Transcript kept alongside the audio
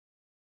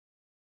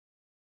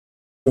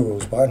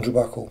Tutorials by Andrew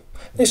Buckle.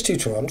 In this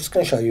tutorial I'm just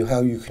going to show you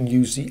how you can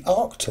use the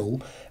arc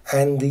tool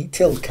and the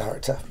tilde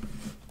character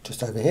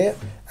just over here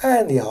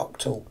and the arc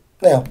tool.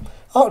 Now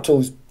arc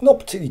tool is not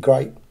particularly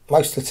great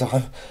most of the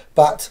time,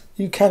 but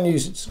you can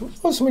use it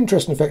for some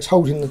interesting effects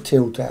holding the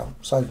tilde down.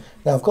 So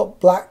now I've got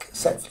black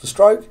set for the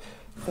stroke.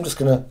 I'm just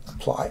going to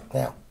apply it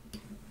now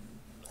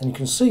and you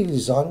can see the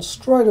design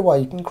straight away.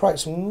 You can create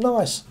some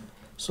nice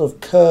sort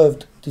of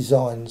curved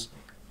designs.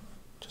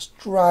 Just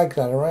drag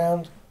that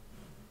around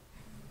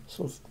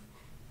sort of,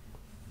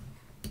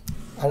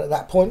 and at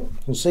that point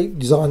you can see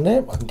design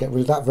there. I can get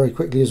rid of that very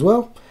quickly as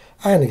well,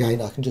 and again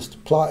I can just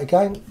apply it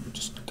again,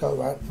 just go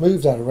around,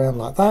 move that around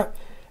like that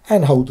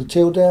and hold the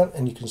tilde down,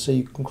 and you can see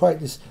you can create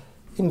this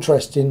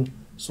interesting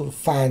sort of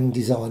fan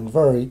design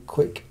very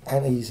quick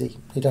and easy.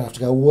 You don't have to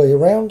go all the way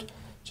around,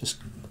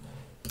 just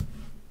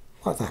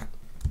like that.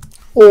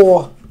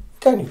 Or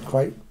again you can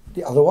create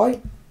the other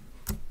way,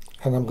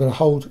 and I'm going to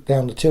hold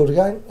down the tilde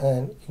again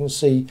and you can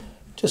see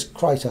just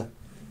create a,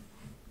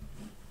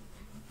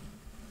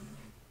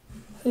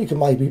 you can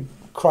maybe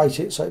create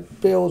it so it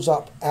builds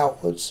up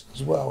outwards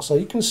as well. So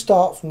you can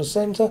start from the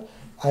centre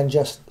and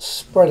just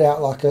spread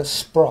out like a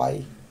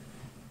spray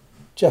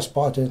just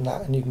by doing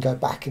that, and you can go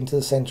back into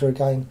the centre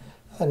again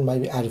and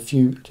maybe add a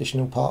few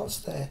additional parts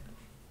there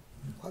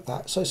like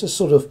that. So it's a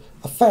sort of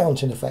a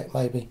fountain effect,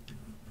 maybe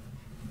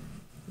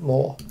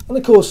more. And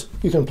of course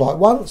you can apply it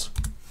once,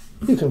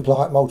 you can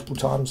apply it multiple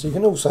times. So you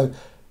can also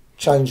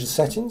change the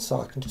settings, so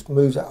I can just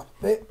move that up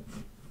a bit.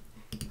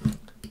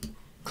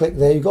 Click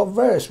there, you've got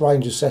various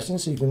range of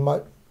settings, so you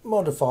can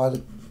modify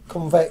the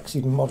convex,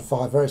 you can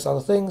modify various other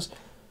things,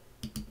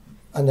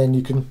 and then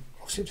you can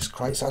obviously just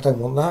create, so I don't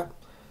want that.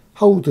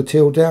 Hold the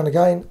tilde down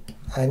again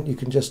and you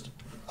can just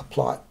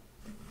apply it.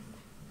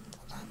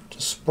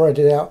 Just spread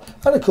it out,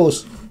 and of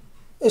course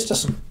it's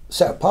just a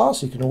set of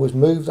paths. You can always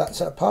move that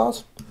set of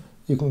paths,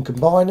 you can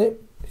combine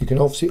it, you can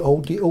obviously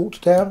hold the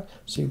alt down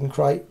so you can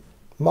create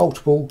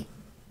multiple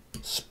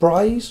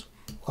sprays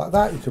like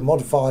that. You can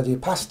modify the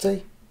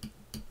opacity,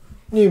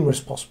 numerous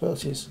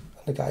possibilities,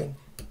 and again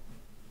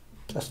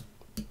just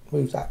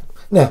move that.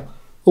 Now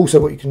also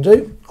what you can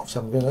do,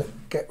 obviously I'm going to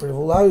get rid of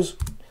all those,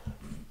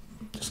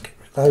 just get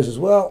rid of those as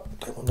well,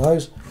 don't want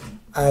those,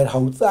 and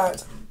hold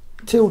that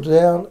tilde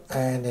down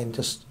and then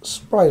just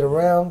spray it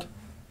around,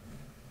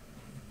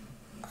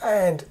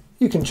 and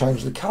you can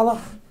change the colour.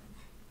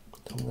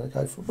 I'm going to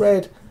go for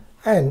red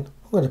and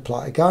I'm going to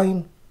apply it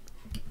again,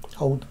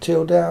 hold the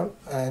tilde down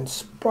and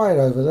spray it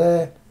over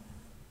there,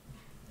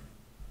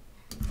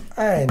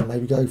 and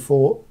maybe go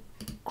for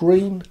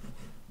green,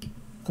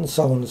 and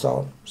so on and so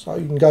on. So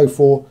you can go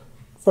for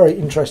very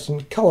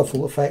interesting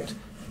colourful effect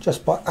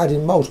just by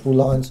adding multiple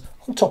lines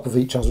on top of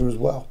each other as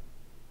well.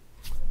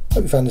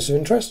 Hope you found this of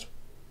interest.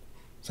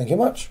 Thank you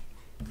much.